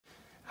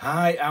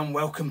Hi and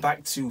welcome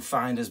back to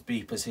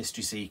Findersbeepers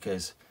History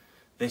Seekers.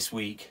 This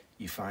week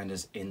you find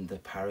us in the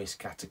Paris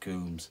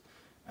Catacombs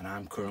and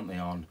I'm currently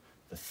on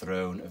the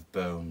Throne of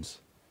Bones.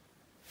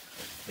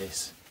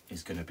 This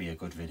is going to be a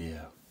good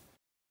video.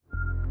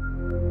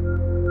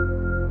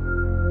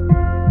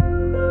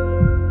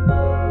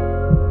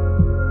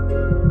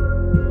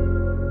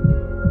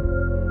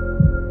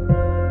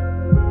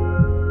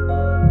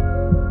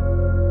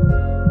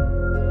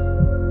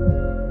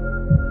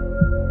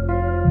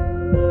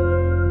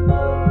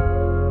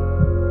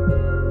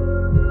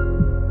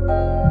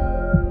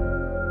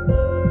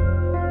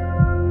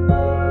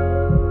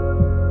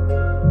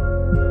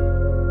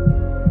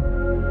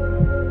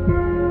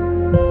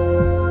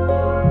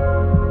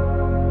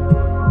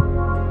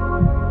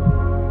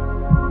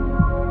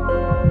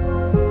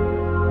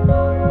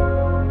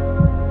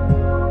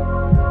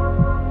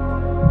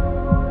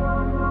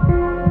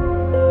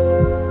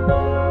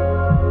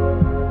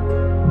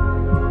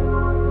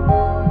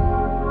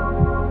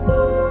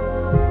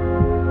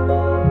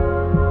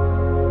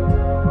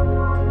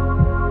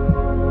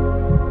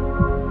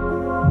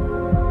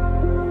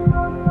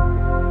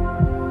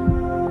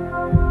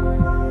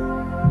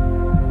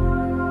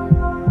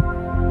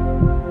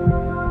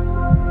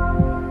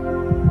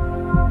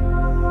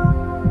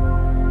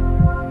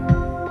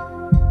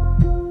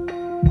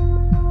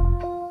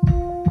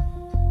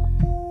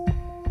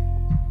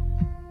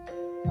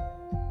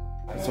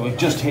 So we've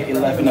just hit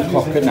 11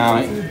 o'clock at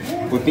night.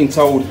 We've been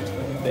told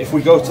that if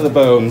we go to the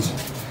bones,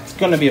 it's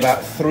going to be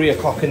about 3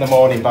 o'clock in the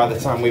morning by the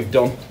time we've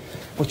done,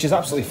 which is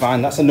absolutely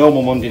fine. That's a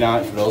normal Monday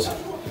night for us.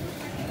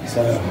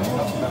 So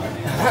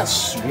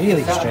that's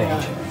really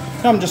strange.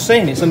 No, I'm just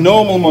saying it's a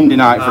normal Monday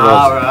night for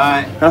us.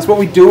 Right. That's what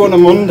we do on a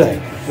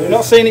Monday. We're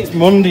not saying it's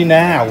Monday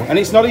now, and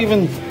it's not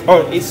even.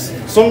 Oh, it's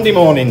Sunday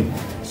morning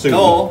soon.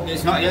 No,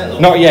 it's not yet. Though.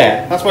 Not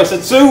yet. That's why I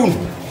said soon.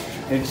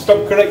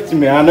 Stop correcting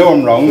me. I know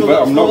I'm wrong,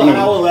 but I'm not going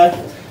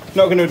to.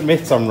 Not going to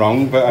admit I'm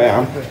wrong, but I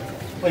am.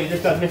 Well, you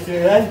just admitted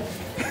it then.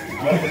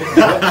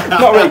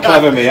 Not really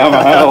clever, me, am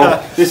I?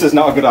 Oh, this is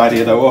not a good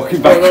idea, though.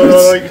 Walking backwards.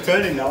 Oh, you're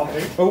turning now. I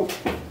think. Oh.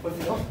 What's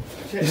it on?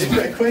 Shit, it's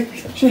pretty quick.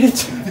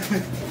 Shit.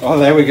 Oh,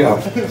 there we go.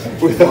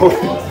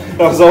 That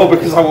was all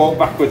because I walked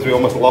backwards. We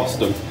almost lost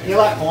them. You're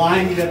like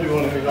blinded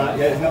everyone who's like,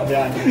 yeah, it's not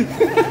behind you.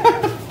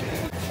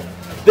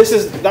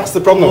 That's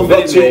the problem. I've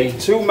got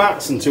two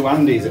Matts and two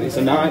Andys, and it's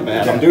a nightmare.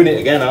 And I'm doing it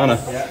again, aren't I?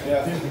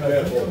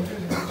 Yeah.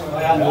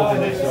 I am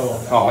loving this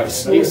though. Oh,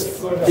 it's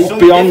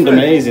beyond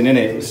amazing, isn't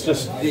it?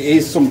 It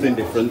is something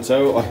different,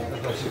 totally.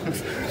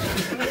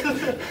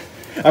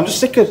 I'm just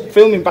sick of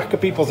filming back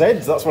of people's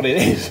heads, that's what it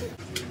is.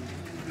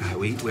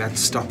 We had to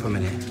stop a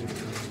minute,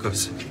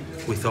 because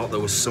we thought there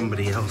was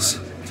somebody else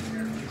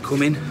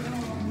coming,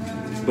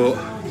 but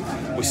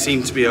we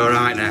seem to be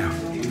alright now.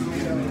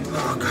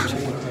 Oh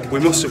God, we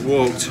must have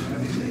walked,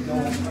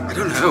 I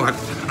don't know,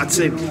 I'd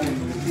say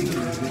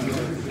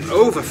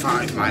over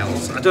 5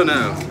 miles. I don't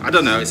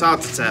know, it's hard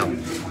to tell.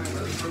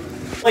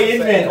 Play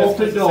in there,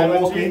 open the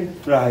door, walk in.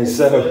 Right,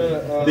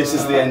 so this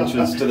is the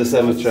entrance to the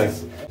cemetery.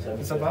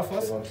 It's above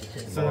us.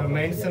 It's the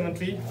main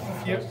cemetery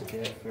here,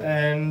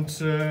 and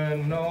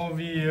now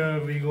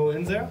we go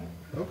in there.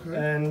 Okay.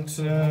 And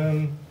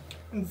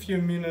in a few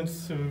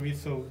minutes we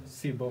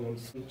see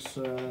bones.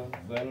 And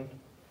then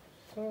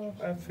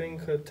I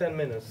think 10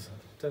 minutes.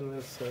 10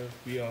 minutes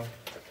we are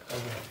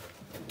over.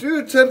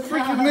 Dude, 10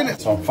 freaking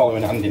minutes! So I'm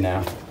following Andy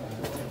now.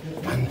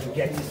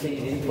 Get to see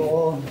these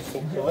bones.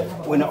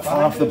 We're not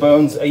far off the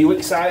bones. Are you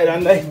excited,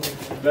 Andy?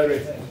 Very.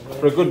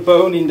 For a good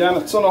boning down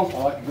a tunnel?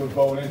 I like a good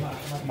boning.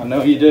 I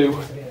know you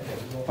do.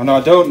 Oh no,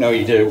 I don't know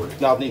you do.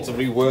 I'll need to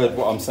reword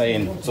what I'm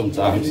saying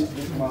sometimes.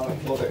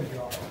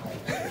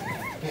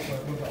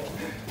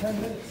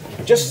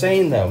 Just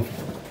saying though,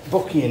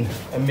 Bucky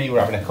and me were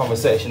having a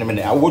conversation a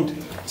minute. I would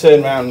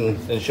turn around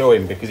and show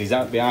him because he's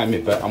out behind me,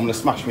 but I'm going to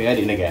smash my head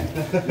in again.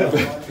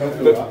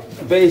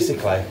 but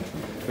basically,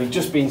 we've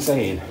just been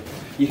saying,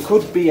 you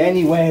could be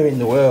anywhere in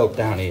the world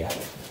down here.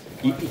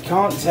 You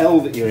can't tell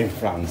that you're in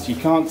France. You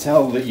can't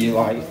tell that you're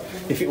like,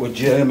 if it were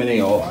Germany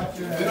or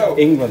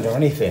England or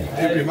anything.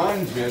 It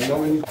reminds me of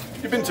knowing.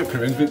 You've been to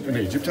pyramids in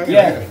Egypt, haven't you?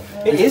 Yeah,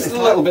 it is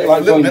a little bit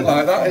like going. A little bit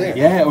like that, isn't it?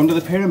 Yeah, under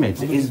the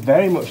pyramids. It is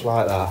very much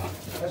like that.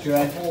 It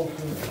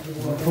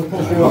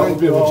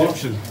reminds me of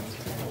Egyptian.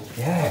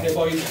 Yeah. Okay,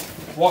 boys,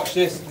 watch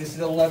this. This is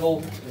a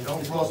level. It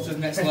goes to the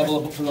next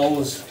level up for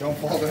those. Don't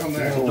fall down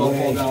there. Don't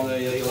fall down there.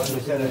 Yeah, you'll have to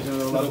there's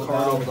another level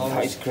corridor.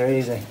 That is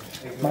crazy.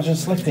 Imagine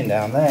slipping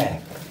down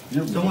there.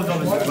 Someone's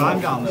obviously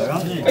climbed down there,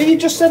 hasn't he? Oh, you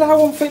just said I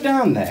won't fit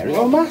down there. It's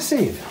all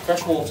massive.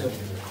 Fresh water.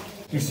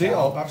 You see it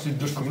all actually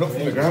just coming up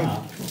from the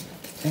ground.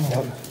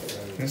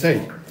 You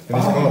see?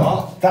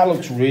 Oh, that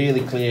looks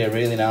really clear,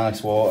 really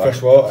nice water.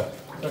 Fresh water.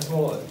 Fresh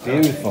water.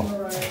 Beautiful.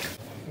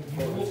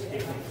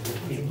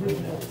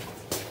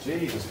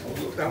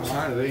 Jeez, look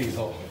outside of these.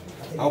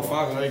 How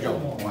far do they go?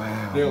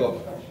 Wow. They look.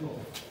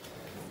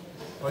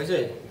 What is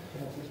it?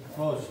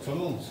 Oh, it's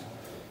tunnels.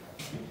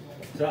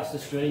 So that's the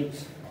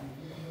streets.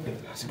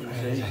 That's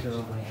crazy.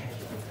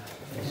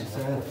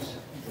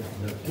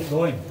 Keep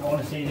going. I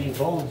want to see these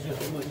bones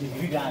just as much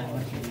as you guys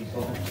want to see these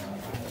bones.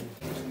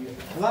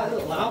 Like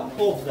little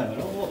outposts then, I don't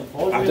know what they're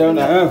for. I don't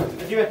know.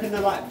 Do you reckon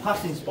they're like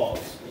passing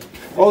spots?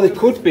 Oh, they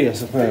could be, I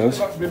suppose.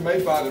 It's been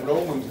made by the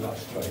Romans, that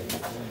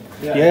straight.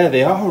 Yeah,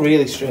 they are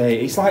really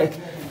straight. It's like,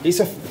 it's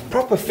a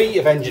proper feat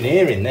of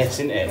engineering, this,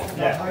 isn't it?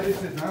 Yeah. How high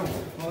is it now?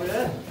 Oh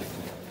yeah.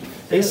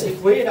 It's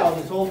weird how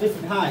it's all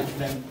different heights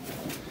and then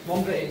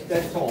one bit it's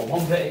dead tall,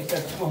 one bit it's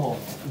dead small.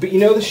 But you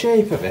know the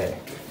shape of it?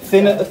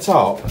 Thin at the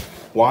top,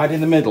 wide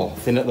in the middle,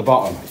 thin at the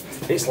bottom.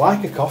 It's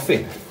like a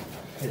coffin.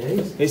 It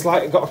is. It's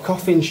like got a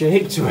coffin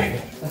shape to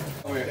it.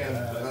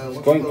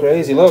 It's going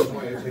crazy, look.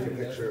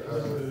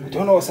 I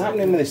don't know what's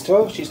happening with this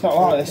torch, it's not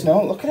like this,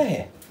 no, look at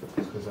it.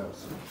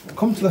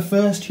 Come to the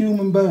first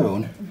human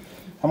bone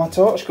and my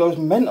torch goes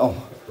mental.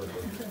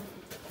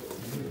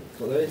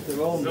 Well, there is the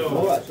Roman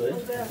before actually.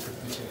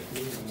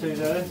 Two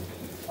there.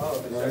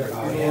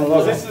 Yeah,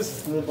 look.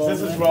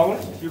 This is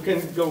round. You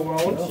can go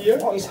round here.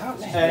 What is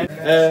happening?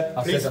 And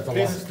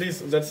please,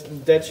 that's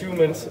dead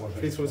humans.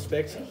 Please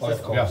respect.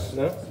 Of course.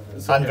 No?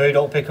 Andrew,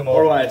 don't pick them up.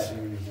 All right.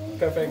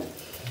 Perfect.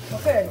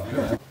 Right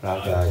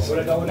guys,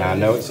 now I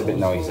know it's a bit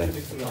noisy,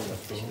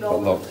 but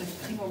look,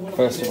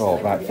 first of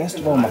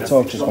all my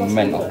torch has gone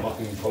mental.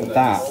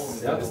 That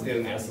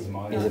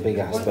is a big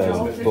ass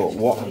bone, but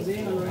what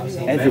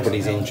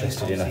everybody's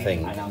interested in, I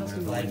think,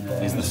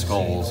 is the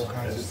skulls.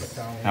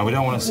 Now we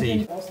don't want to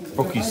see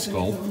Bucky's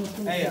skull.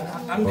 Hey,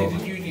 Andy,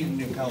 did you need a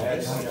new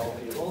pelvis?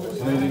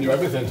 They didn't do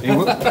everything. He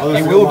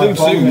will do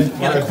soon.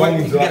 Get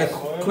a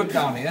quick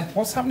down here.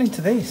 What's happening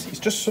to this? It's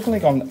just suddenly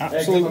gone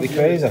absolutely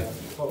crazy.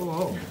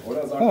 Oh,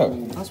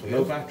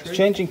 it's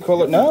changing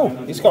colour. No,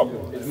 it's got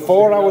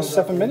 4 hours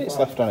 7 minutes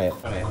left on it.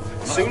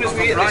 As soon as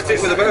we hit this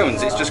bit with the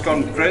bones, it's just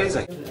gone crazy.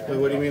 Wait,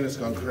 what do you mean it's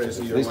gone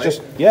crazy? It's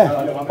just,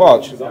 yeah,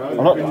 watch.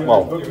 I'm not,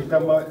 well,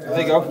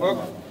 there you go, look.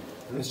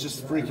 It's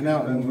just freaking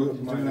out and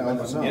doing it on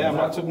its own. Yeah,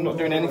 I'm not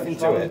doing anything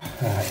to it.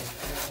 Right,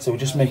 so we're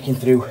just making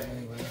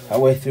our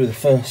way through the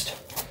first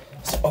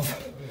sort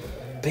of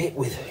bit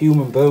with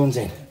human bones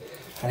in.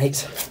 And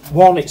it's,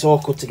 one, it's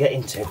awkward to get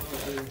into,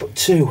 but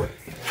two,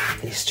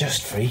 it's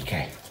just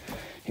freaky.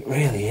 It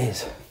really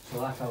is. So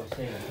like I was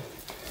saying,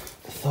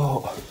 The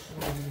thought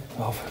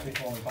of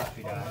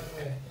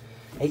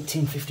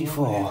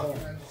 1854,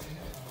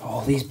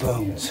 all these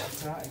bones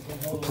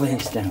were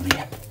placed down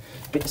here,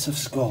 bits of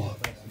skull.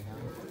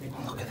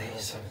 Look at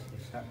this.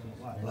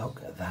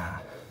 Look at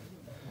that.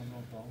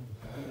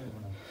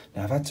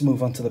 Now I've had to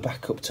move on to the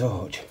backup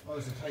torch.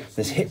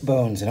 There's hip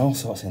bones and all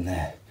sorts in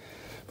there.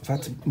 I've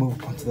had to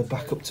move on to the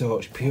backup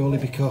torch purely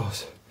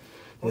because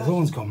the other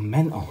one's gone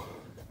mental.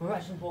 we're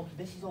actually walking,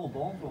 this is all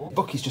bone, bro.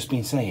 Bucky's just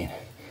been saying,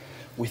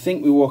 we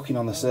think we're walking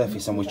on the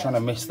surface and we're trying to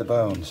miss the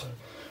bones.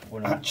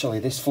 Actually,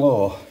 this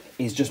floor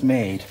is just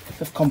made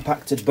of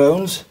compacted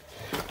bones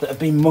that have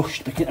been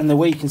mushed, and the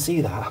way you can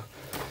see that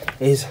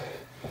is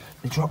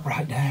they drop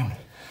right down,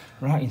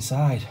 right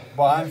inside.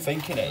 What I'm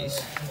thinking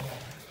is,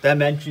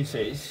 them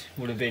entrances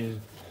would have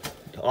been,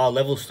 our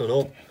level stood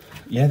up.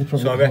 Yeah, they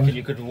probably So I reckon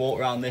you could walk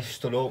around this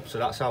stood up, so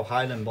that's how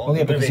high them bottom. Well,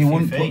 yeah, because you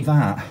wouldn't put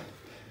that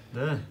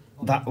there,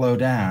 that low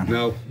down.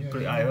 No.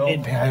 pretty high up.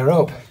 It'd be higher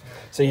up.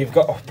 So you've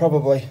got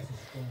probably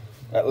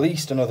at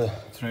least another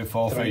 3 or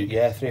 4 feet.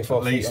 Yeah, 3 or 4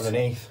 At feet least.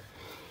 underneath.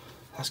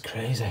 That's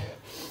crazy.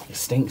 It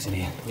stinks in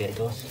here. Yeah, it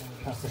does.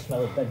 That's the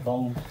smell of dead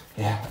bones.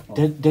 Yeah,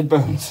 dead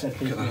bones. Dead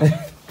people.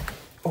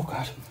 Oh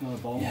God. Smell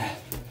of bones. Yeah.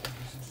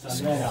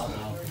 Stand there out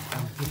now.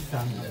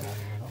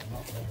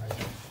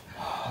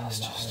 That's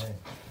just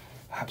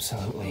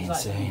absolutely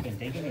insane. Been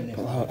digging in this.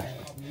 But look,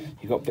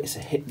 you've got bits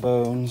of hip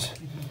bones.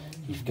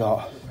 You've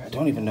got, I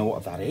don't even know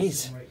what that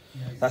is.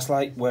 That's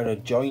like where a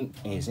joint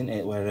is, isn't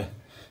it? Where a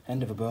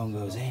end of a bone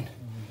goes in.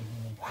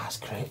 That's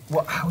great.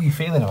 How are you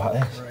feeling about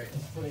this?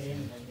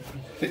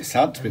 It's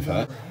sad, to be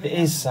fair. It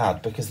is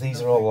sad because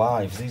these are all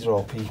lives. These are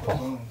all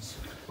people.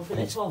 Look at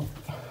this one.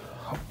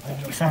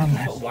 We found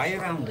Put wire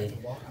around it.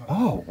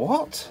 Oh,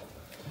 what?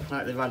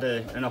 Like they've had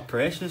an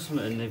operation or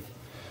something and they've...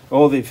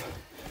 Oh,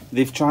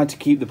 they've tried to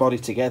keep the body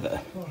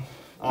together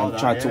and that,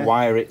 tried to yeah.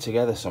 wire it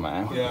together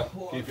somehow. Yeah,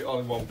 keep it all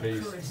in one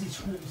piece.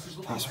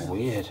 That's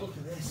weird.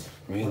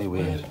 Really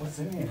weird.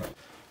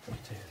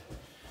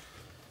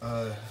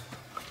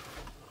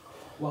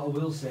 What I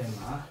will say on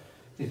that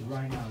is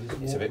right now this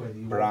It's a walkway bit that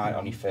you bright walk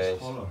on your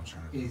face.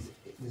 is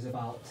there's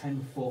about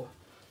 10 foot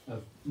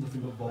of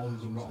nothing but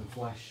bones and rotten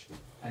flesh,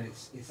 and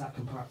it's that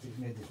compact it's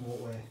made this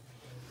walkway.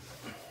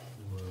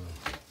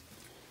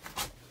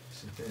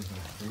 It's a bit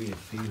of a weird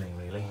feeling,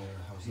 really.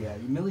 Yeah,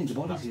 millions of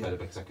bodies here.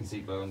 because I can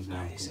see bones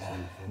now.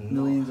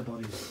 Millions of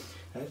bodies.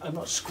 I'm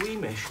not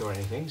squeamish or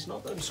anything. It's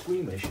not that I'm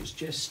squeamish. It's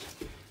just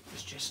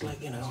like,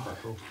 you know.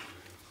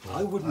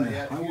 I wouldn't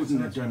have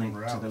done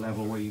it to the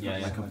level where you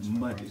got like a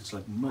mud. It's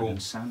like mud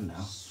and sand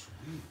now.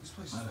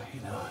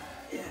 You know.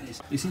 Yeah,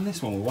 You seen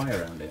this one with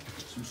wire around it?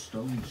 some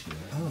stones here.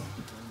 Oh.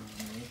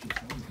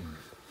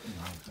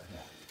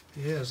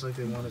 Yeah, it's like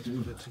they wanted to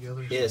put it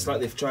together. Yeah, it's like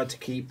they've tried to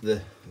keep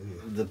the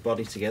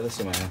body together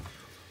somehow.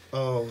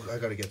 Oh, I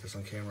gotta get this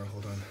on camera.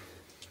 Hold on.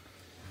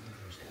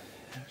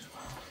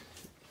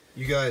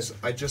 You guys,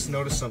 I just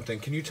noticed something.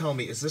 Can you tell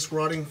me, is this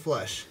rotting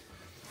flesh?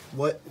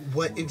 What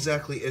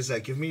exactly is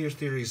that? Give me your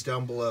theories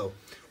down below.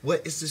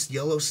 What is this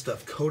yellow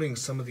stuff coating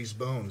some of these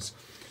bones?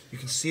 You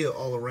can see it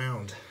all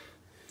around.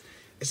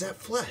 Is that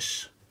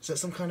flesh? Is that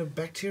some kind of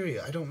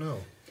bacteria? I don't know.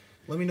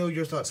 Let me know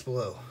your thoughts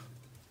below.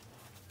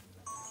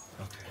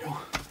 Okay.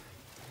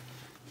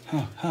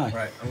 Oh, hi.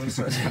 Right, I'm gonna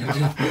start.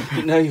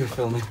 Didn't know you were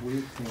filming.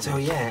 So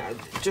yeah,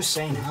 just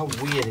saying how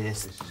weird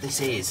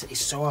this is. It's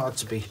so hard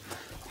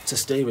to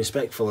stay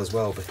respectful as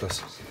well,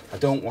 because I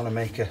don't want to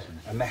make a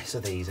mess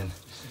of these, and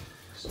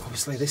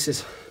obviously this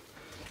is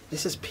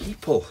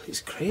people.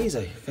 It's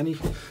crazy. I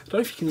don't know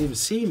if you can even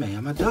see me.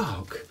 Am I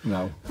dark?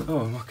 No. Oh,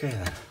 I'm okay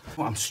then.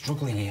 Well, I'm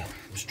struggling here.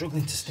 I'm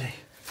struggling to stay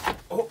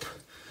up.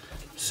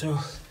 I'm so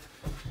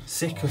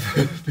sick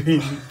of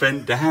being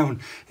bent down.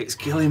 It's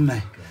killing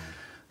me.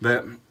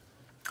 But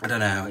I don't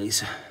know.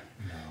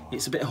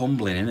 It's a bit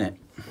humbling, isn't it?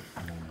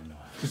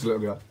 Just a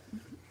little bit.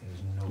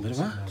 A bit of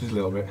what? Just a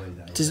little bit.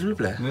 Just a little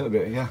bit. A little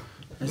bit, yeah.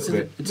 Just A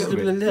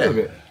little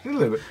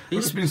bit. I've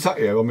just been sat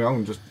here on my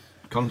own, just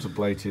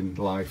contemplating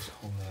life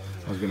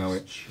as we know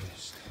it.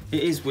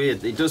 It is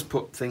weird. It does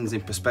put things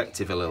in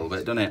perspective a little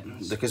bit, doesn't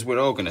it? Because we're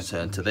all going to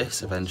turn to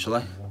this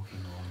eventually.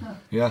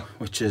 Yeah.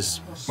 Which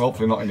is...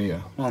 Hopefully not in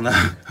here. Well, no,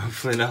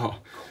 hopefully not.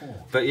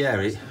 But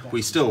yeah,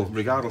 we still,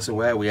 regardless of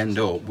where we end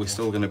up, we're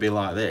still going to be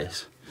like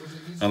this.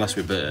 Unless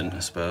we burn, I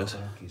suppose.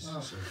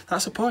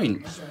 That's the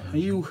point. Do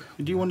you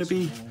want to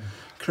be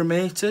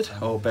cremated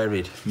or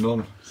buried?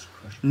 None.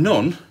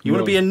 None? You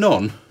want to be a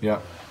nun? Yeah.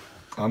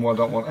 I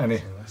don't want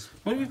any.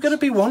 Well, you've got to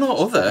be one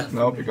or other.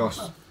 No,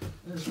 because...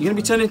 You're going to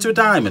be turned into a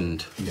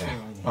diamond? Yeah.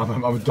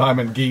 I'm a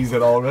diamond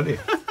geezer already.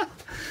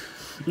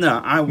 No,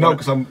 No,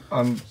 because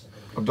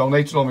I've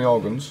donated all my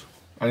organs.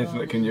 Anything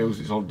that can use,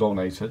 it's all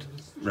donated.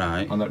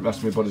 Right. And the rest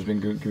of my body's been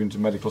given to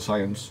medical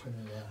science.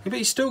 Yeah, but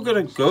you still got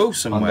to go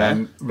somewhere.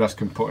 And then the rest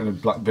can put in a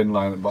black bin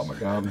line at the bottom of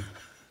the garden.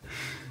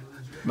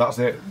 That's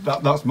it.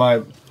 That's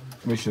my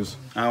wishes.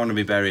 I want to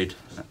be buried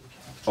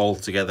all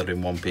together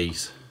in one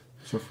piece.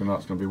 Suffering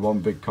that's going to be one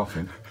big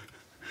coffin.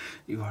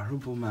 You are a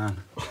horrible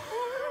man.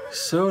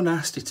 So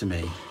nasty to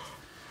me.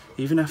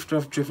 Even after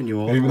I've driven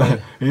you all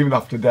Even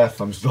after death,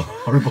 I'm still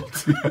horrible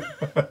to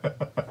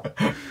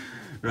you.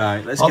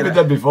 Right, let's I'll be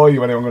dead before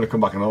you anyway. I'm going to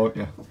come back and haunt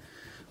you.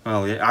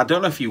 Well, yeah, I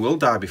don't know if you will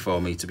die before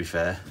me, to be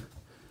fair.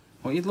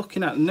 What are you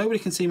looking at? Nobody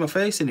can see my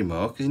face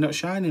anymore because you're not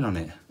shining on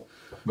it.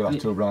 But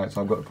that's too bright,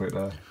 so I've got to put it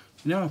there.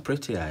 You know how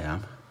pretty I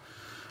am.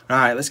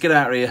 Right, let's get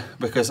out of here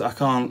because I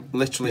can't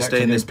literally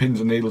stay in this pins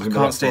and needles. I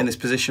can't stay in this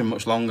position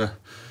much longer.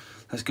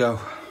 Let's go.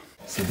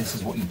 See, this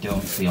is what you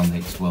don't see on the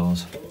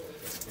Explorers.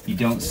 You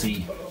don't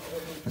see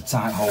the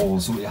tight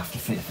holes that we have to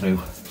fit through,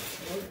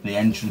 the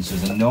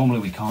entrances, and normally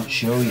we can't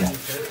show you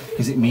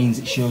because it means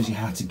it shows you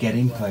how to get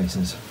in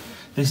places.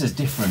 This is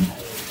different.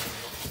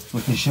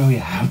 We can show you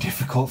how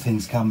difficult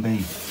things can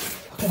be.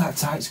 Look at that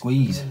tight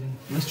squeeze.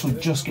 Literally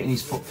just getting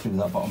his foot through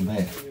that bottom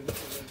bit.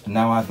 And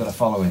now I've got to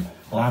follow him.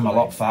 And I'm a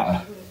lot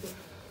fatter.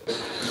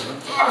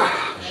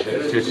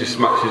 Just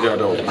smash his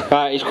head up.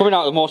 Right, he's coming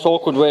out the most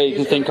awkward way you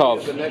can think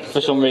of,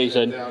 for some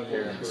reason.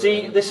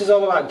 See, this is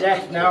all about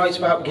death, now it's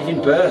about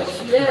giving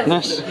birth.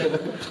 Yes.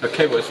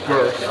 Okay, but it's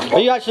gross. Are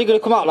you actually going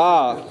to come out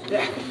like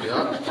that?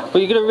 Yeah.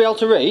 But you're going to be able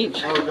to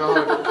reach?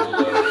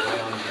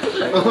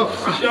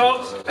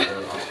 Shorts!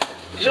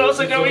 Shorts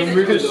are going!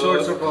 Move his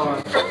shorts up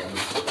on.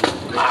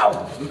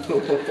 Ow!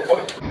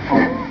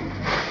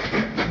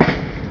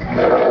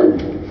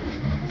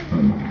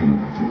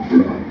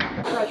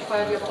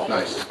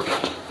 Nice.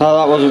 Oh,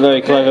 that wasn't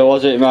very clever,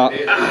 was it, Matt?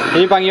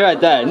 Did you bang your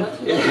head then?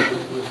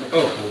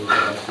 Oh.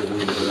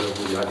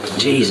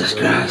 Jesus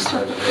Christ.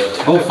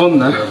 All fun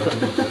though.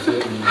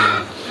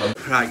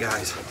 Right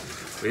guys,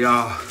 we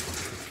are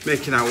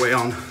making our way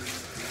on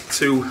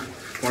to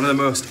one of the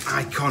most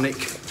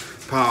iconic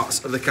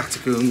parts of the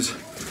catacombs.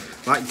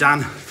 Like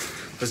Dan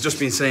has just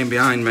been saying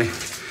behind me,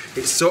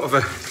 it's sort of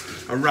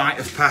a rite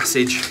of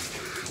passage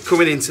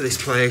coming into this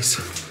place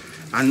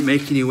and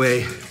making your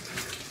way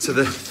to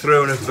the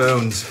Throne of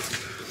Bones.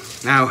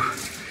 Now,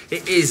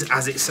 it is,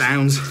 as it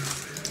sounds,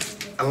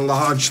 a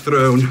large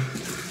throne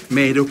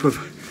made up of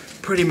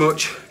pretty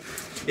much,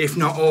 if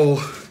not all,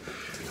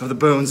 of the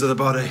bones of the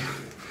body.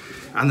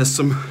 And there's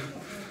some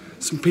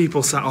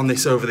people sat on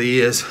this over the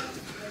years,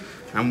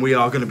 and we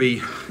are going to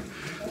be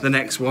the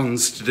next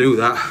ones to do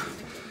that.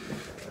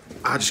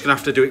 I'm just going to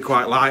have to do it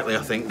quite lightly,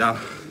 I think, Dan.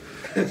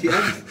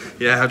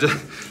 Yeah,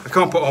 I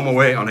can't put all my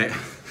weight on it.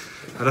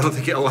 I don't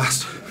think it'll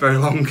last very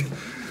long.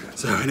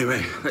 So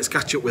anyway, let's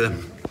catch up with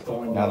them.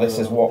 Now this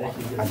is what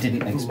I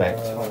didn't expect,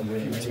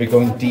 to be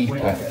going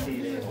deeper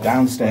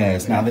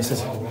downstairs. Now this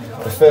is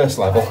the first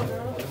level.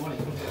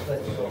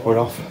 We're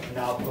off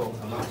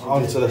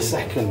onto the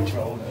second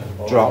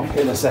drop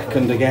in a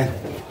second again,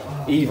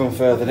 even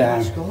further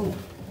down.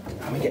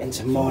 And we get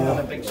into more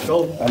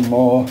and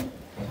more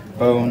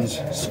bones,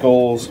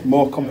 skulls,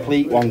 more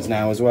complete ones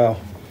now as well.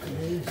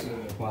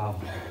 Wow.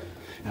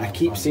 And I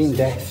keep seeing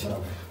death.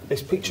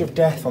 This picture of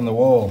death on the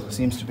wall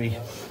seems to be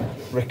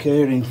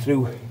recurring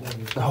through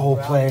the whole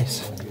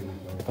place.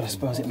 But I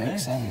suppose it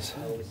makes sense.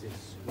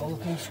 Oh,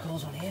 look at these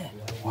skulls on here.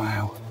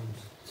 Wow.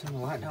 Turn the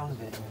light down a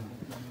bit.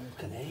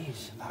 Look at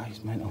these. That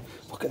is mental.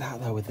 Look at that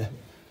though with the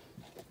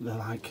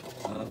like,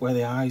 where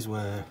the eyes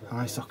were,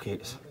 eye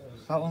sockets.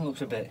 That one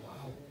looks a bit...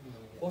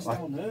 What's like,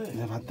 down there?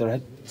 They've had their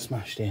head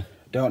smashed in.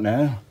 Don't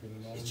know.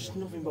 It's just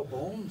nothing but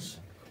bones.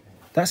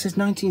 That says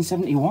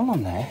 1971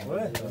 on there.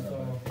 Where?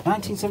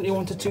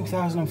 1971 to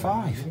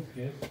 2005.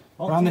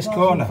 Around this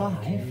corner.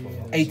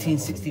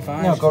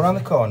 1865. No, go around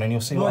the corner and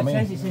you'll see what I mean.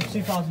 It says it's in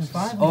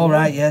 2005. Oh,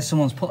 right, yeah,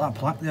 someone's put that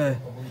plaque there.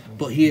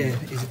 But here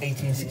is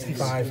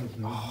 1865.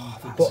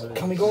 Oh, but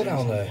can we go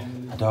down there?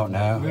 I don't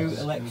know. Root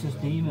Alexis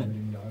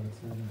Demon.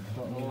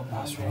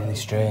 That's really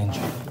strange.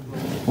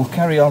 We'll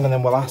carry on and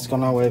then we'll ask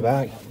on our way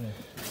back.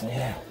 So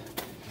yeah,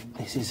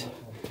 this is,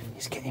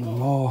 it's getting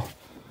more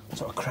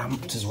sort of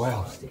cramped as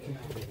well.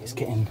 It's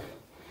getting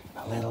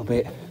a little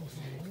bit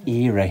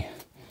eerie,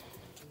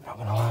 not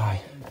gonna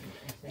lie.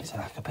 It's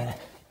like a bit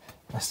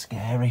of a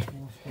scary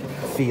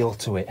feel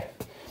to it.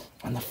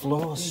 And the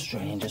floor's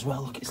strange as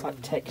well. Look, it's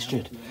like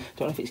textured.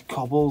 Don't know if it's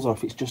cobbles or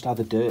if it's just how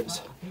the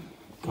dirt's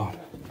gone.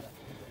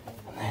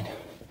 And then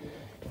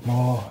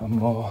more and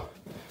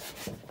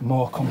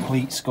more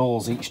complete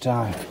skulls each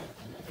time.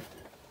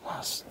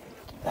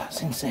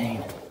 That's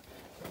insane.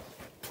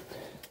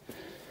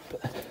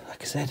 But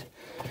like I said,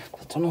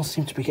 the tunnels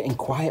seem to be getting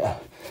quieter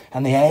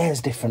and the air's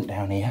different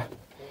down here.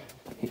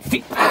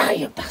 Ah,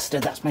 you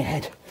bastard, that's my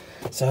head.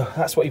 So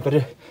that's what you've got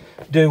to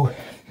do,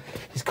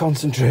 is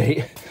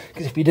concentrate,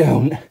 because if you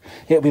don't,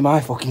 it'll be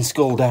my fucking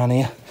skull down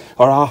here,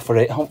 or half of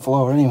it on the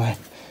floor anyway.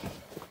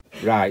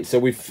 Right, so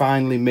we've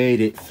finally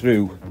made it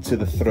through to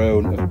the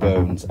throne of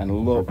bones,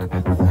 and look at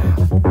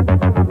that.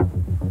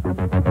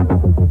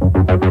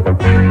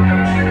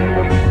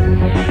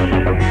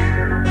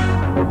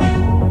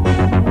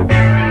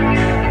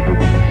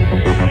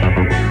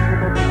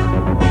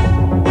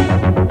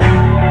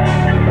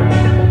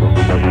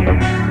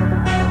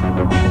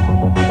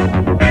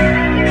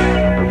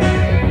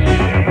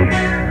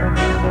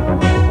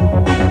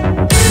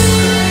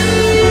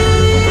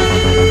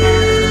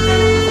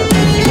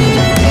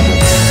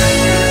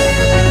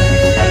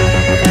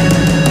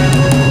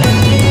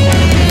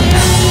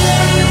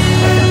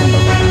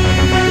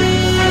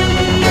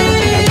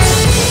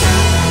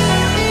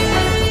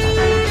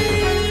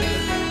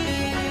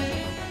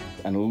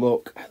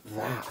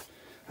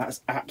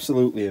 That's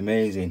absolutely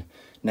amazing.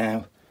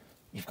 Now,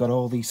 you've got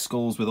all these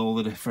skulls with all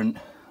the different,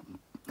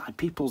 like,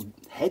 people's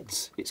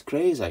heads. It's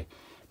crazy.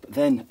 But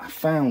then I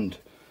found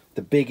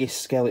the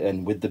biggest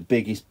skeleton with the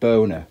biggest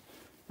boner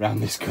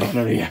around this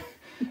corner here.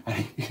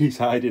 And he's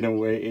hiding and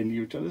waiting.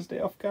 You were trying to stay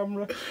off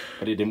camera,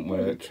 but it didn't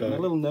work. And a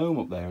little gnome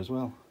up there as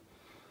well.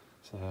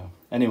 So,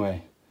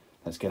 anyway,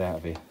 let's get out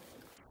of here.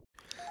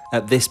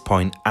 At this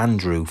point,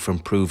 Andrew from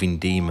Proving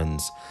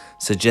Demons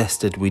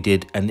suggested we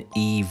did an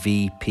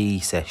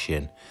EVP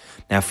session.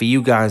 Now, for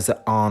you guys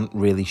that aren't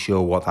really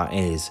sure what that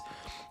is,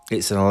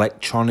 it's an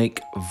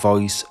electronic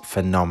voice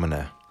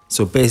phenomena.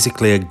 So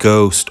basically a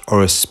ghost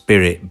or a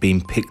spirit being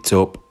picked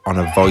up on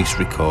a voice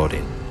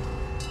recording.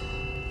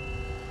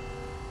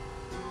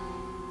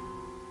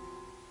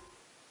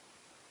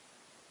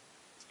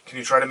 Can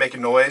you try to make a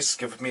noise?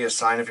 Give me a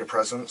sign of your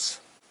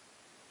presence.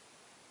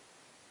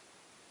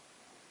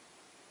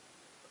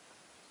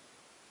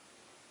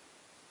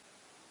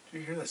 Do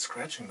you hear that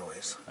scratching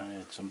noise? I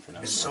heard something.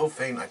 It's so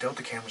faint. I doubt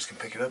the cameras can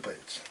pick it up, but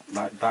it's...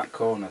 Like that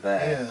corner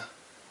there. Yeah.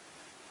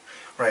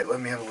 Right,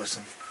 let me have a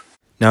listen.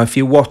 Now, if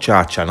you watch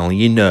our channel,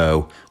 you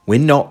know we're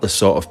not the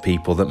sort of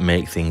people that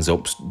make things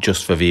up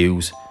just for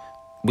views.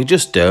 We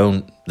just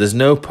don't. There's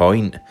no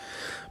point.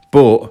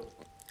 But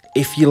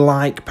if you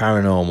like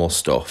paranormal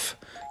stuff,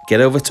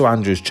 get over to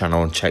Andrew's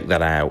channel and check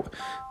that out.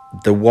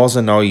 There was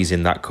a noise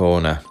in that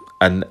corner,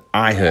 and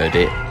I heard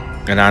it,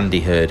 and Andy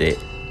heard it.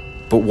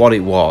 But what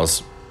it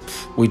was,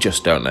 we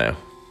just don't know.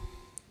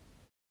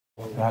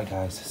 Right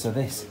guys, so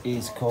this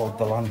is called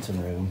the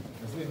Lantern Room.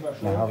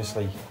 Now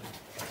obviously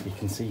you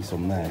can see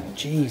some there.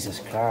 Jesus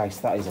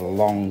Christ, that is a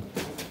long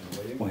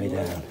way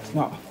down. It's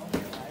not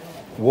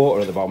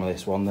water at the bottom of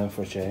this one though,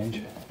 for a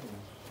change.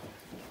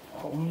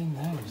 What were in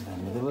those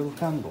then, with the little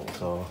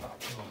candles? Or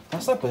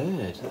that's a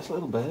bird, that's a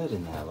little bird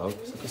in there look,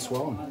 it's like a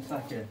swan. It's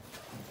like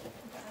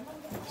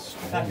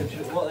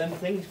what them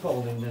things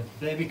called in the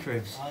baby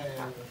cribs.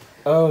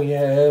 Oh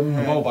yeah,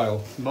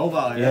 mobile.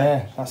 Mobile,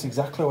 yeah, that's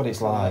exactly what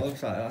it's like. It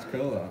looks like that's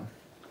cool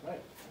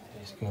that.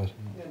 It's good.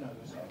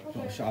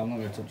 I'm not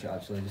going to touch it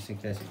actually, just in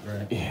case it's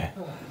great. Yeah.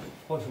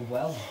 Oh, it's a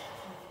well.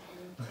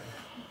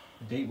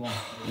 A deep one.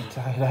 You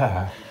tired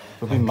out?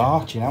 We've been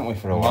marching, haven't we,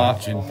 for a while?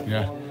 Marching,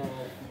 yeah.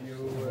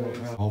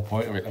 The whole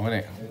point of it,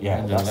 wasn't it?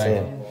 Yeah, that's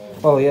it.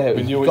 Well, yeah.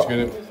 We knew it's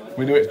going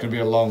to be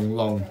a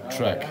long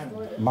trek.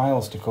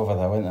 Miles to cover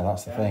though, isn't there?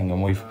 That's the thing,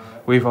 and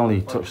we've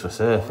only touched the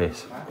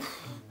surface.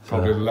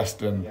 Probably less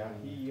than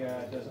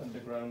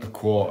a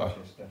quarter.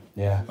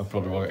 Yeah. Of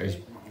probably what it is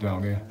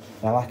down here.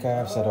 Now, like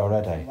I've said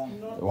already,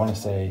 I want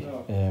to say,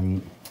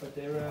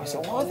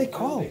 what are they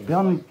called?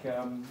 Beyond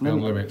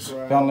Limits.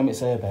 Beyond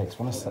Limits Airbags.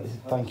 I want to say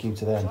thank you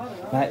to them.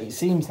 Now, it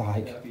seems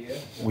like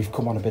we've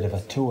come on a bit of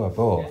a tour,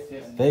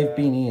 but they've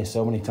been here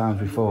so many times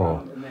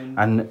before,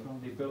 and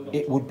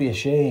it would be a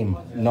shame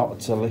not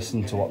to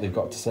listen to what they've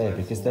got to say,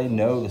 because they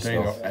know the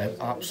stuff. They know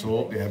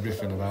absolutely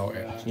everything about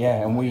it.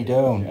 Yeah, and we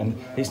don't. And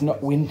it's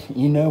not,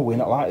 we're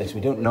not like this.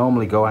 We don't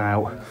normally go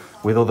out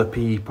with other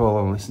people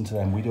and listen to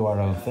them. We do our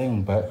own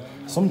thing, but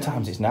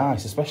sometimes it's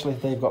nice, especially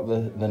if they've got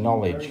the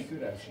knowledge.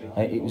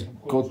 It was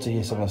good to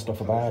hear some of the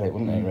stuff about it,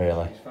 wouldn't it,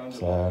 really?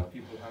 So,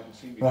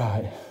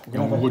 right. We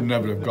would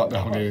never have got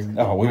down here.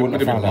 No, we wouldn't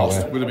have been found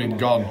lost. out. We'd have been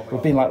gone.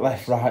 We've been like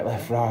left,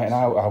 right, and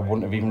I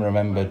wouldn't have even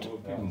remembered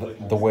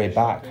the way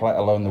back, let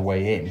alone the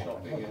way in.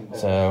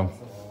 So,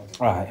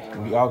 right,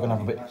 we are going to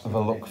have a bit of a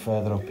look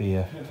further up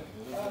here.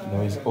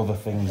 There is other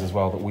things as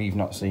well that we've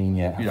not seen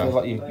yet. I feel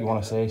like you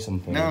want to say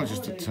something. No,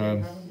 just that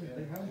a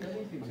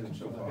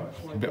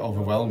bit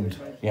overwhelmed.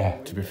 Yeah.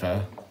 To be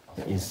fair.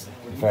 It is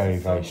very,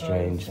 very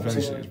strange.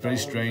 It's very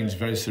strange,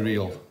 very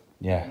surreal.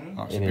 Yeah,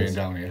 actually being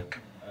down here.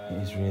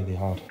 It is really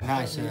odd.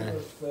 Nice,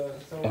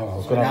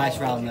 nice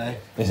round there.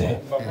 Is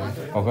it? Yeah.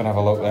 I'm going to have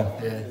a look then.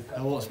 Yeah,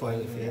 I won't spoil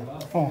it for you.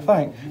 Oh,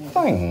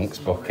 thanks,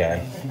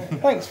 Bucky.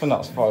 Thanks for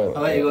not spoiling it.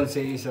 I'll let you go and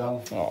see it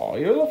yourself. Oh,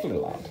 you're a lovely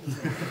lad.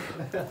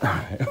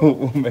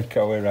 We'll make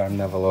our way around and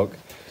have a look.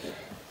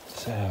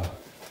 So,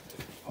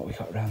 what we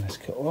got around this?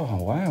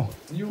 Oh, wow.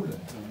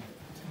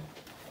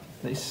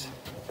 This.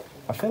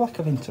 I feel like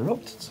I've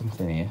interrupted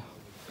something here.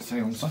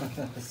 Seance.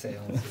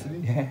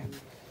 Yeah.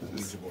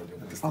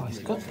 Oh, it's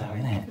good though,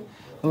 isn't it?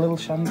 The little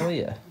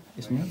chandelier.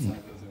 It's mint.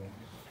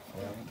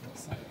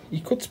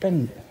 You could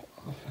spend.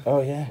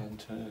 Oh yeah.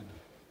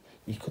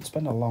 You could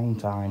spend a long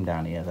time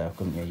down here though,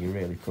 couldn't you? You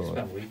really could.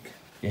 Spend a week.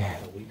 Yeah.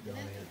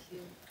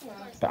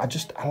 But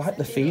I like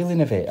the feeling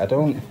of it. I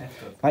don't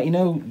like, you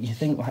know, you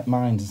think like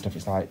mines and stuff.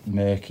 It's like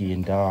murky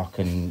and dark,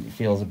 and it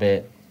feels a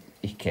bit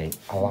icky.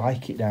 I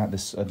like it down.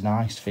 There's a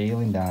nice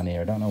feeling down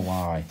here. I don't know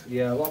why.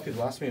 Yeah, a lot of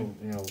people ask me,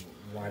 you know,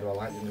 why do I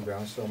like the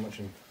underground so much,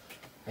 and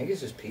I think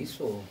it's just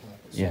peaceful.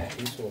 There's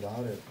something peaceful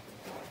about it.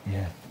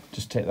 Yeah,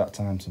 just take that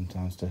time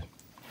sometimes to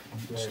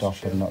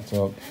stop and not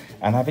talk.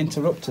 And I've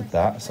interrupted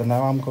that, so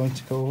now I'm going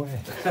to go away.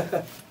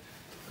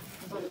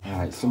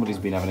 Right, somebody's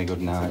been having a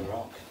good night.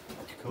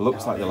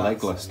 Looks like they're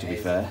legless, to be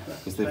fair,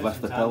 because they've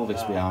left the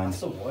pelvis behind.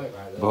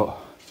 But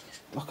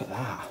look at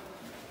that.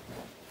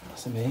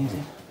 That's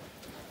amazing.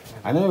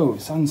 I know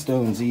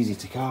sandstone's easy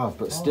to carve,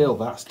 but still,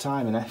 that's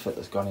time and effort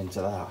that's gone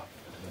into that.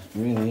 It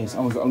really is.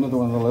 Oh, we've got another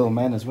one of the little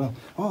men as well.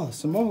 Oh, there's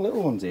some more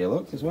little ones here,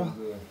 look, as well.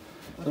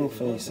 Little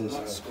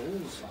faces.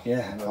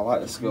 Yeah, I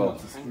like the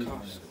skull.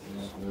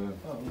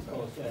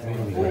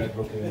 Really good.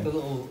 The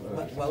little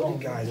welding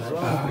guys as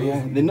well. Oh,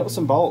 yeah, they're nuts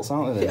and bolts,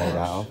 aren't they? They're made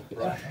out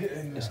of.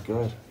 It's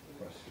good.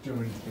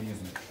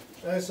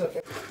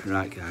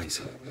 Right,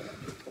 guys.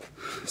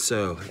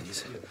 So,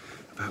 it's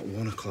about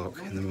 1 o'clock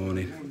in the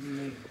morning,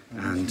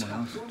 and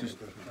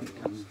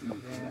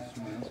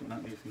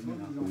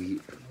we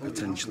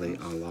potentially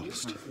are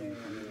lost.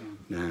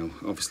 Now,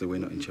 obviously we're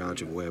not in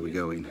charge of where we're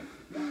going,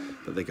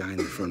 but the guy in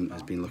the front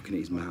has been looking at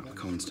his map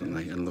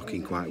constantly and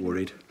looking quite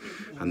worried,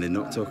 and they're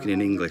not talking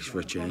in English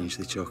for a change,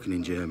 they're talking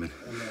in German,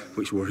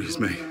 which worries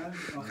me,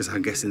 because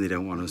I'm guessing they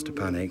don't want us to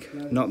panic.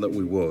 Not that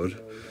we would,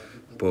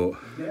 but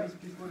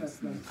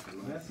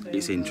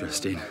it's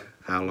interesting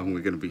how long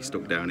we're going to be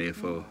stuck down here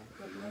for.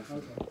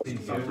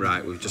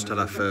 Right, we've just had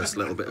our first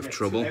little bit of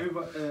trouble.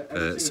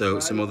 So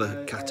some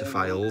other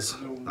cataphiles,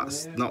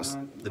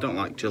 they don't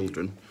like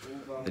children,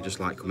 they just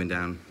like coming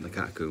down the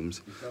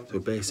catacombs. So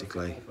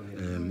basically,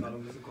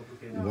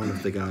 one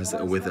of the guys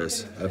that are with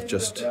us have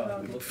just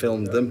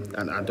filmed them,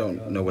 and I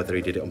don't know whether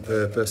he did it on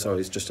purpose or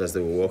it's just as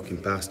they were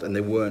walking past, and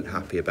they weren't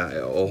happy about it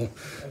at all.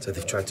 So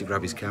they've tried to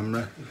grab his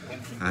camera,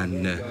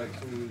 and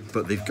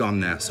but they've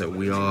gone now, so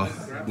we are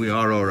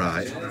all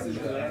right.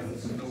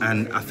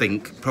 And I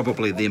think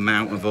probably the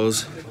amount of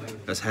us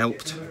has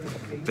helped,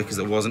 because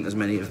there wasn't as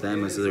many of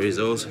them as there is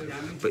us,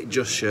 but it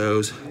just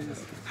shows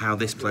how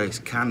this place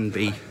can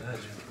be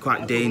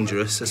quite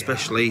dangerous,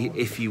 especially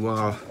if you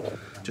are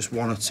just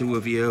one or two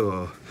of you,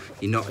 or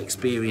you're not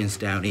experienced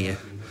down here,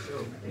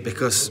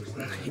 because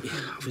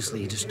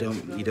obviously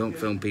you don't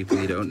film people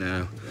you don't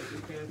know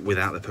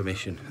without the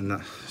permission, and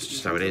that's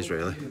just how it is,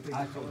 really.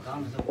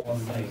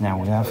 Now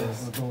we have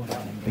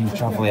been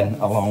travelling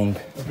along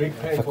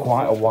for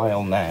quite a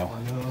while now,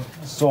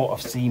 sort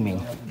of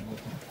seeming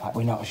like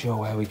we're not sure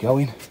where we're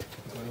going.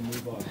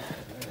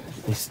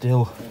 They're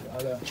still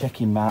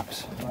checking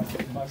maps,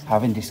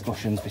 having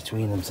discussions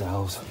between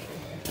themselves,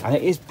 and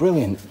it is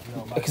brilliant,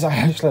 because I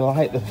actually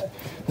like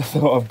the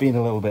thought of being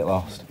a little bit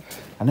lost.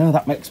 I know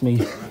that makes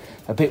me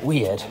a bit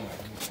weird,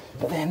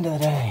 but at the end of the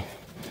day,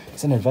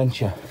 it's an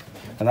adventure.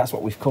 And that's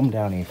what we've come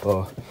down here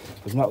for.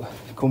 We've not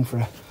come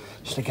for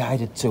just a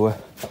guided tour.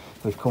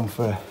 We've come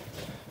for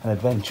an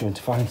adventure and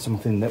to find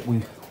something that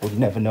we would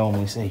never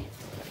normally see.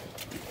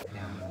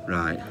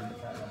 Right,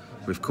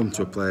 we've come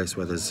to a place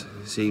where there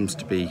seems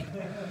to be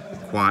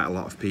quite a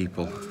lot of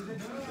people.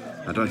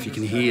 I don't know if you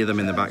can hear them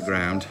in the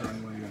background.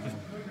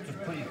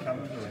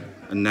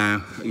 And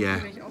now,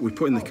 yeah, we're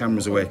putting the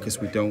cameras away because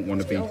we don't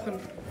want to be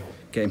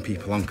getting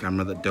people on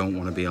camera that don't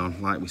want to be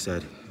on, like we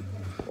said.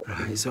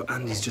 Right, so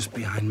Andy's just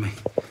behind me,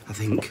 I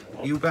think.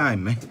 Are you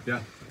behind me? Yeah.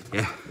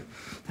 Yeah.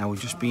 Now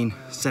we've just been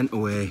sent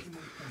away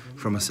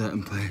from a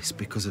certain place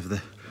because of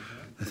the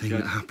thing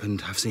that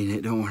happened. I've seen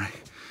it, don't worry.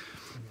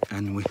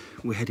 And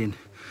we're heading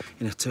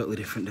in a totally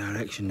different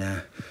direction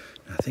now.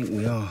 I think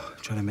we are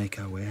trying to make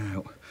our way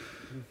out,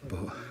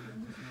 but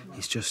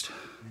it's just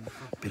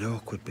a bit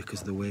awkward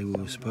because the way we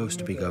were supposed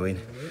to be going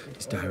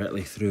is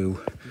directly through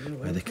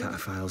where the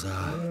cataphiles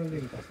are.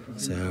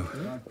 So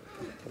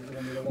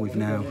we've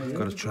now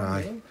got to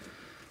try and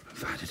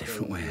find a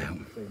different way out.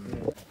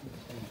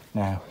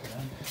 Now,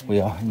 we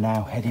are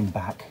now heading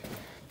back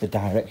the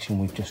direction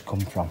we've just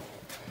come from.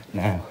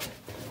 Now,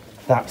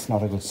 that's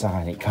not a good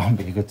sign. It can't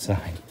be a good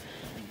sign.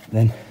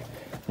 Then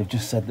they've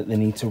just said that they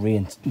need to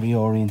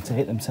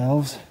reorientate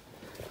themselves.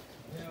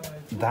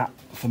 That,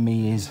 for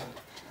me, is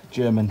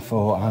German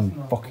for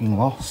I'm fucking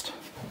lost.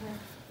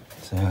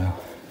 So,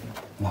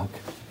 look,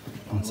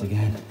 once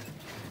again,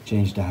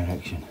 change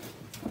direction.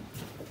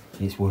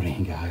 It's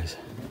worrying, guys.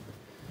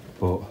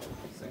 But,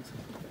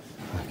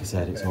 like I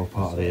said, it's all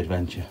part of the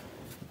adventure.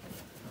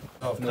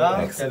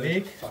 Der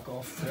Weg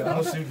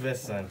muss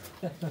Südwest sein.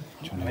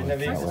 Trying to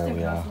work out where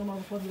we are.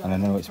 And I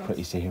know it's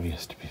pretty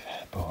serious, to be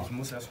fair, but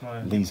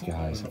these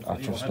guys, I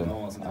trust them.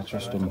 I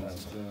trust them,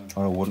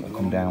 or I wouldn't have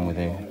come down with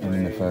it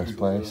in the first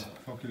place.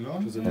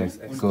 They're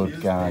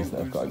good guys that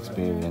have got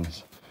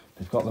experience.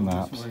 They've got the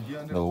maps,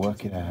 they'll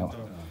work it out,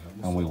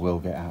 and we will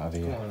get out of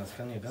here.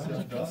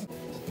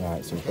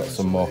 Right, so we've got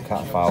some more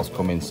cataphiles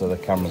coming, so the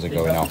cameras are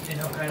going off.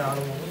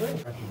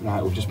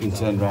 Right, we've just been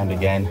turned around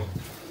again.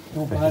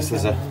 Because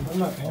there's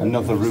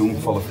another room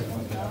full of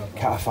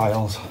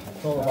cataphiles.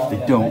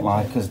 They don't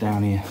like us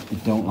down here. They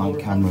don't like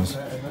cameras.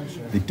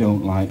 They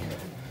don't like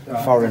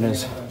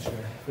foreigners.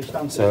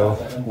 So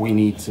we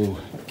need to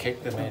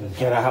kick them in.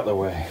 Get out of the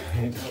way.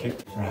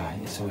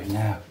 Right, so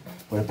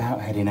we're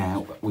about heading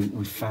out.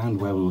 We found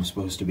where we were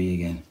supposed to be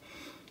again.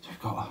 So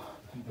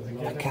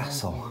we've got a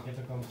castle.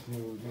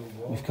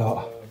 We've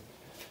got,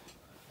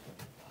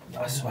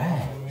 I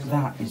swear,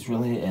 that is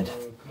related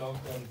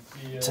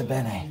to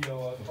Benny,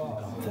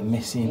 the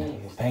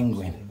missing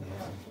penguin.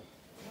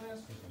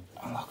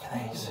 And look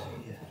at this.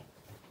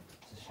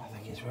 I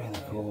think it's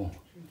really cool.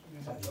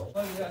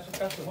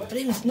 I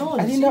didn't even know.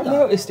 I did not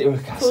notice it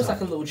was a castle. I thought it was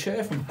like a little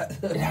chair from back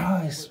there.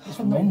 No, it's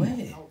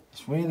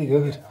It's really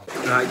good.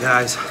 Right,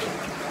 guys,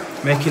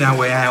 making our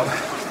way out.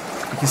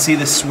 You can see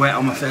the sweat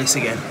on my face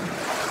again.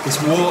 This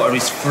water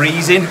is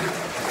freezing,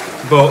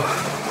 but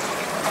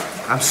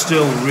I'm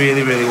still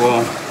really, really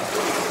warm.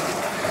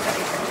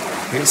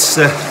 It's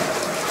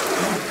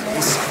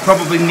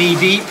probably knee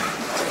deep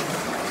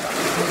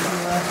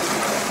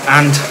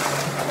and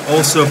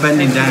also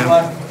bending down.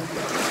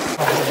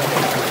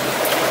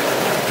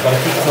 You've got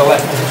to keep to the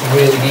left because it's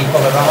really deep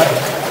on the right.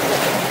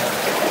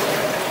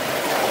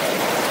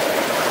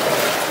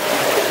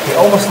 It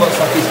almost looks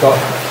like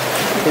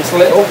it's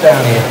lit up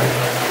down here,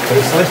 but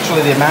it's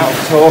literally the amount of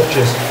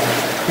torches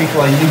people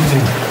are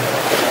using.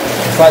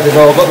 It's like they've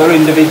all got their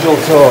individual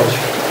torch.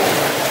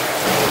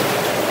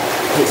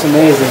 It's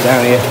amazing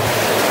down here.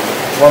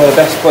 One of the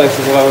best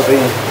places I've ever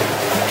been.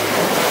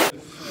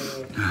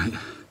 Right,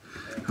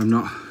 I'm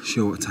not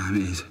sure what time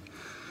it is.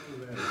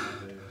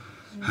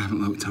 I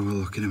haven't looked, I will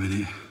look in a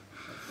minute.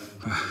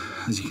 But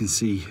as you can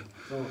see,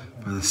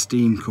 by the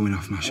steam coming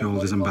off my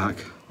shoulders and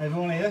back,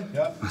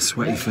 my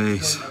sweaty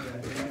face,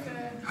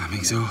 I'm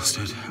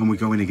exhausted, and we're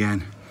going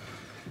again.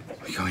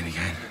 We're going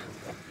again.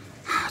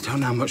 I don't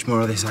know how much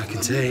more of this I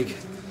can take.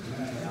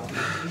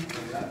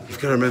 You've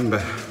got to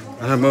remember,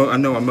 and I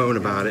know I moan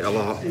about it a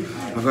lot,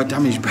 I've got a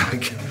damaged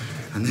back,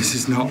 and this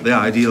is not the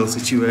ideal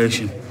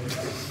situation.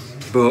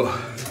 But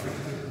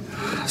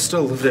I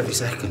still loved every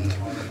second.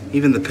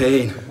 Even the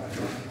pain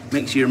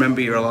makes you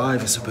remember you're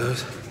alive, I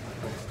suppose.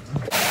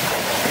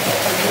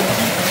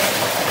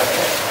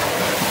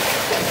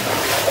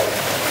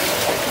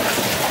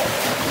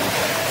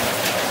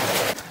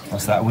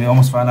 What's that? We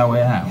almost found our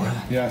way out?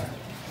 Yeah.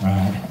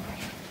 Right.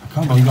 I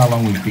can't believe how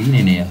long we've been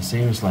in here,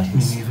 seriously.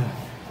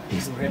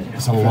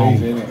 It's a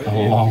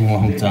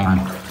long time.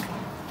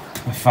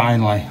 But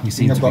finally, we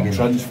seem to be getting...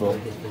 trench foot.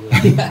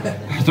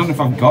 I don't know if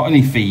I've got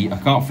any feet, I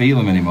can't feel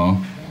them anymore.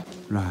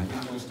 Right,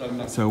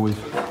 so we've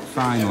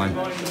finally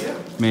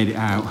made it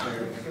out.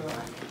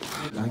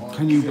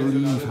 Can you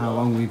believe how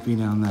long we've been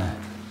down there?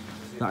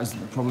 That is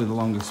probably the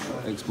longest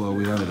explore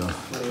we've ever done.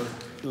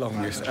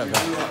 Longest ever.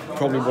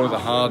 Probably one of the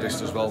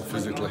hardest as well,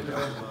 physically.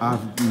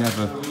 I've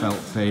never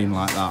felt pain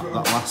like that.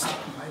 That last...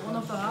 One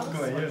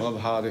of the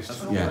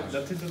hardest. Yeah.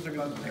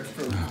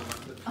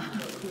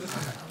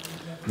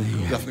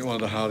 Definitely one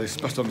of the hardest,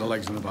 especially on the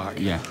legs and the back.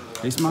 Yeah.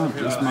 It's my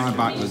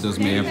back that does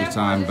me every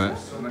time, but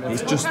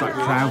it's just that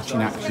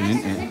crouching action,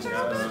 isn't it?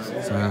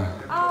 So...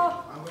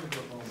 Oh,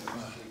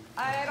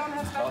 I don't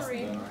have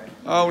battery.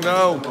 Oh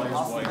no!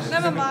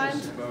 Never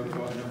mind.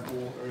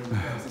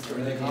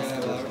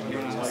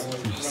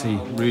 See,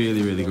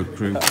 really, really good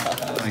crew.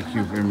 Thank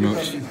you very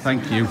much.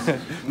 Thank you.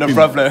 No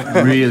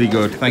problem. Really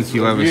good. Thank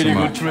you ever so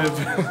much.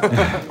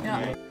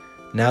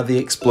 Now the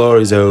explore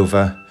is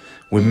over,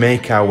 we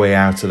make our way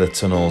out of the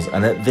tunnels,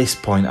 and at this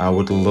point I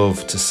would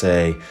love to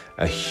say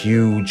a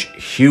huge,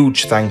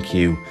 huge thank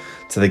you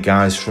to the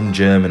guys from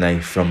Germany,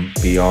 from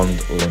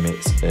Beyond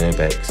Limits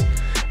Urbex.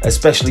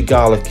 Especially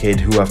Gala Kid,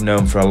 who I've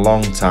known for a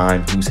long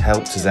time, who's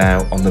helped us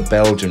out on the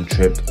Belgium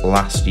trip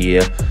last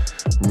year.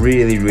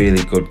 Really,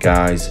 really good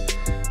guys.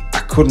 I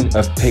couldn't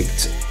have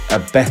picked a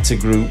better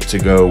group to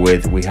go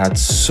with. We had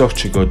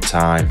such a good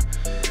time.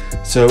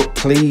 So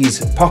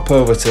please pop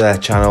over to their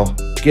channel,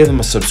 give them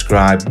a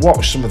subscribe,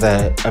 watch some of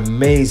their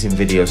amazing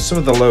videos, some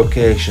of the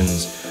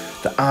locations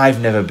that I've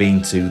never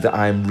been to that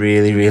I'm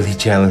really, really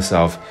jealous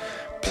of.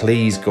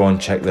 Please go and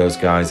check those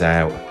guys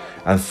out.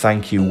 And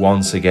thank you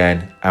once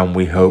again, and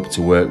we hope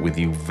to work with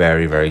you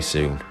very, very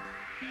soon.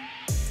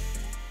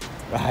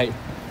 Right,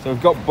 so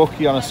we've got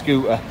Bucky on a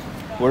scooter.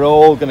 We're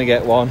all going to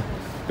get one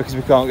because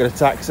we can't get a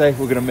taxi.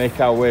 We're going to make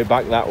our way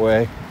back that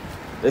way.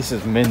 This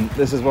is mint.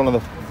 This is one of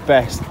the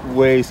best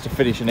ways to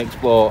finish an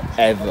explore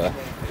ever.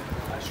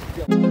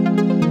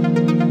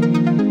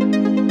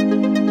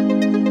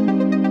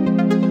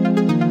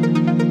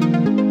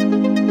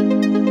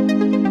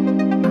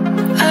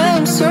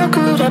 I'm so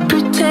good at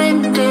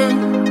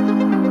pretending.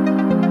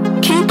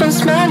 Keep on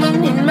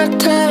smiling in my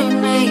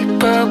tiny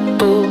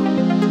bubble,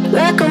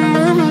 like a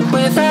movie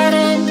without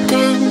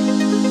ending.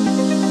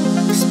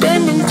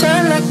 Spending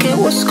time like it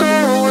was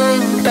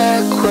going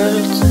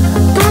backwards.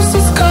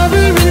 Bruises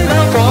covering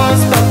my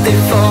walls, but they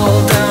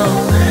fall down.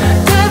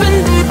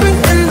 Diving deeper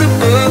in the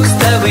books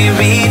that we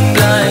read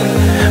blind.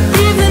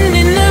 Breathing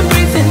in and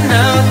breathing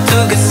out to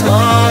get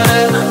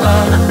smarter.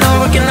 Not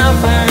working out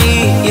for me,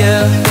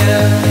 yeah,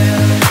 yeah.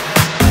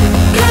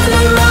 Got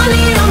no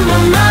money on my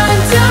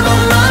mind. Tell my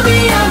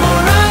mommy I'm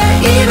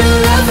alright. Even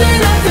laughing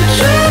at the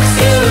jokes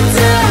you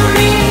tell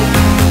me.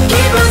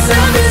 Keep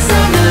myself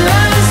inside the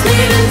lines,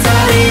 neat and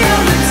tidy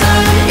all the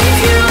time. If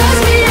you ask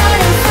me, I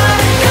am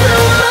fine. Got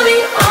no money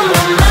on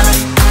my mind.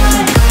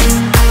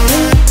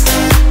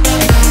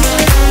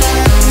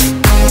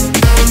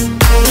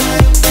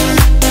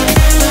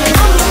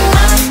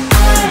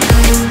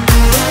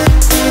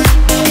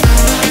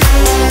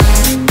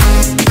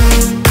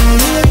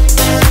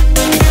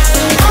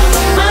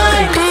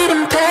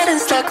 Repeating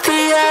patterns like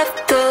the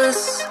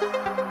others.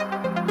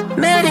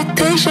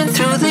 Meditation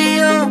through the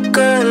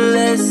yoga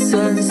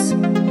lessons.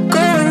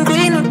 Going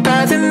greener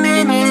by the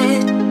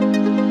minute.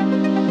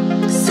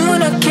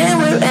 Soon I can't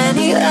wear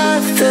any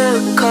other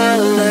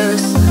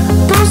colors.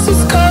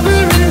 Bruises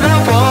covering my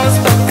walls,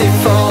 but they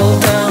fall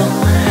down.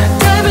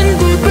 Diving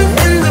deeper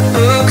in the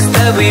books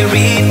that we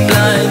read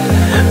blind.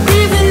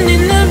 Breathing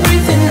in and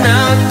breathing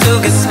out to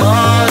get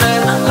smarter.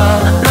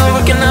 Not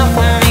working out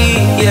for me,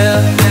 yeah,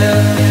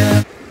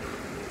 yeah.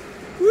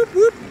 Whoop,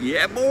 whoop.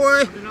 Yeah,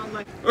 boy.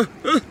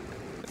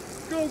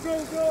 Go, go,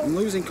 go. I'm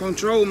losing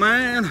control,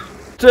 man.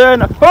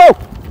 Turn. Oh!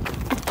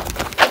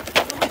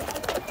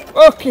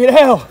 Fucking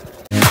hell.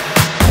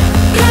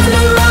 Got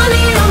no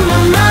money on my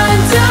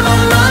mind. Tell my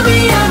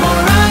mommy I'm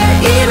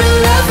alright. Even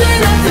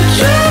laughing at the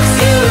jokes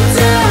you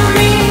tell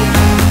me.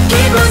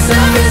 Keep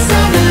myself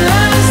inside the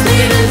lines,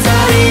 neat and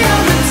tidy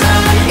all the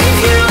time. If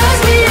you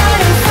ask me, I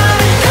am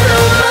fine. Got no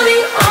money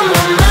on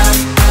my mind.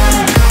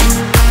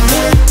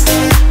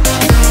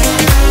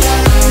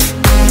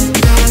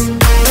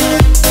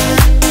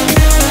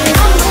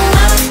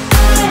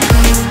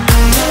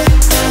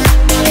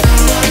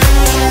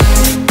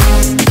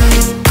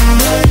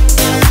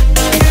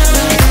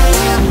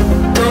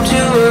 Don't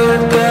you worry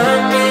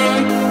about me.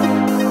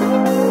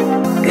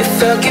 If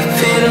I keep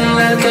feeling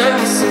like I'm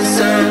missing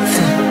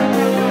something,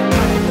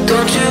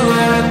 don't you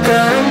worry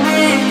about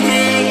me,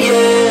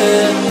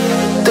 yeah.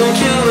 Don't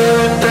you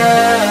worry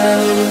about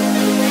me.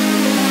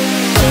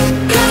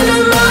 Got no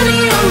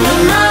money on my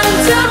mind.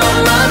 Tell my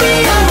mommy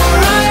I'm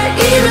alright.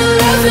 Even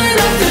laughing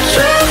at the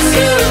jokes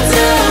you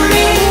tell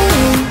me.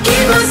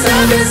 Keep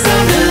myself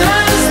inside the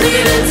lines,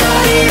 neat and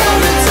tidy all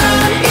the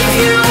time. If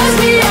you ask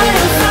me, I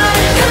am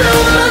fine. Got no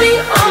money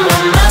on my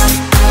mind.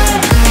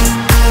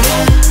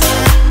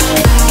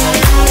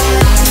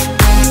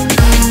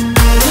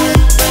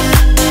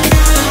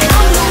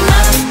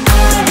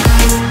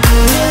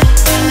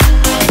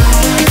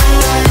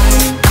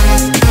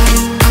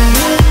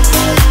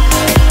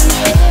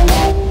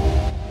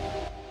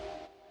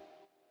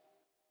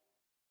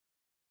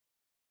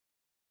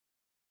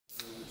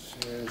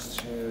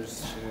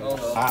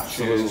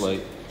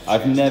 Absolutely.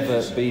 I've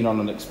never been on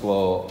an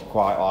explore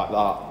quite like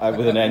that,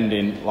 with an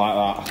ending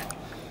like that.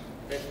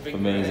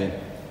 Amazing.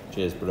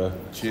 Cheers, bro.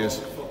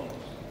 Cheers.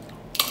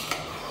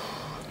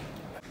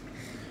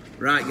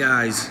 Right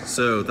guys,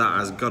 so that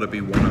has got to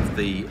be one of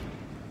the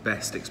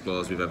best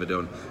explores we've ever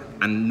done.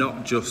 And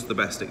not just the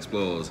best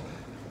explores,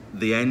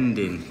 the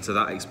ending to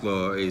that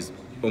explore is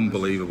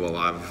unbelievable.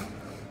 I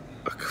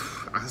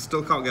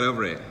still can't get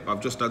over it.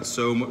 I've just had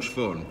so much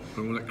fun.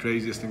 One of the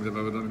craziest things I've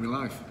ever done in my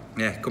life.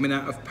 Yeah, coming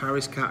out of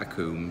Paris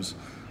Catacombs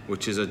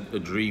which is a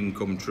dream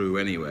come true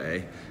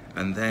anyway,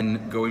 and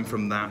then going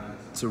from that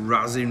to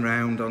razzing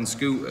round on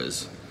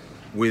scooters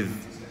with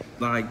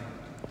like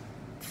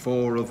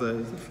 4 other,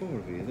 is there 4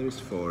 of you? There is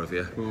 4 of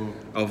you,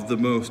 of the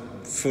most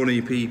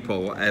funny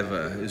people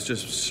ever. It's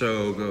just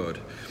so good.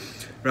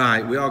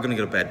 Right, we are going to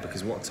go to bed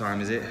because what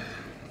time is it?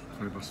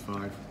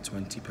 5:05.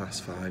 20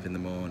 past 5 in the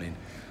morning.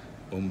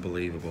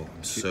 Unbelievable.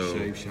 I'm so...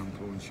 Shave,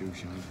 shampoo and shoe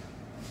shine.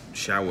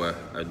 Shower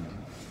and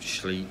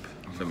sleep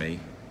for me.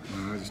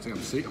 No, I just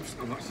think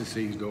I'm actually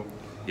seized up.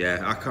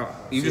 Yeah, I can't.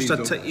 You just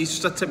had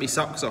to take my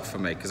socks off for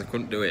me because I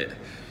couldn't do it.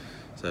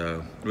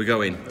 So we're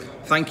going.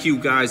 Thank you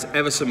guys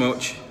ever so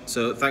much.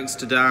 So thanks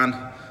to Dan,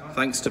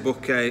 thanks to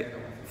Bucky,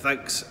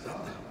 thanks.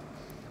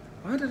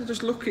 Why did I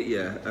just look at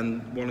you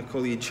and want to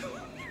call you John?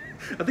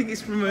 I think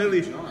it's from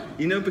earlier.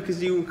 You know,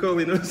 because you were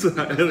calling us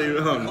that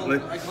earlier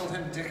on. I called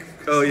him Dick.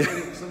 Oh yeah.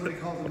 Somebody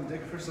called him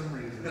Dick for some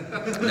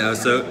reason. No,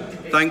 so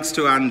thanks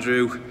to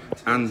Andrew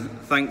and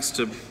thanks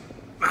to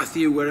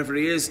Matthew, wherever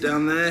he is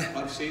down there.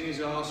 I've seen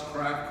his arse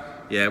crack.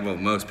 Yeah, well,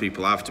 most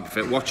people have, to be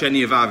fair. Watch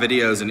any of our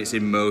videos and it's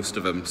in most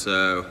of them,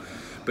 so...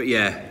 But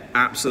yeah,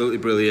 absolutely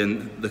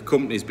brilliant. The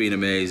company's been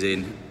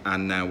amazing,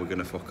 and now we're going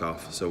to fuck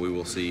off, so we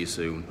will see you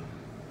soon.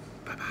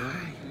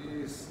 Bye-bye.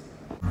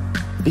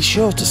 Be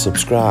sure to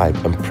subscribe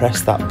and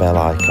press that bell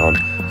icon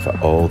for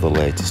all the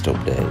latest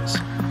updates.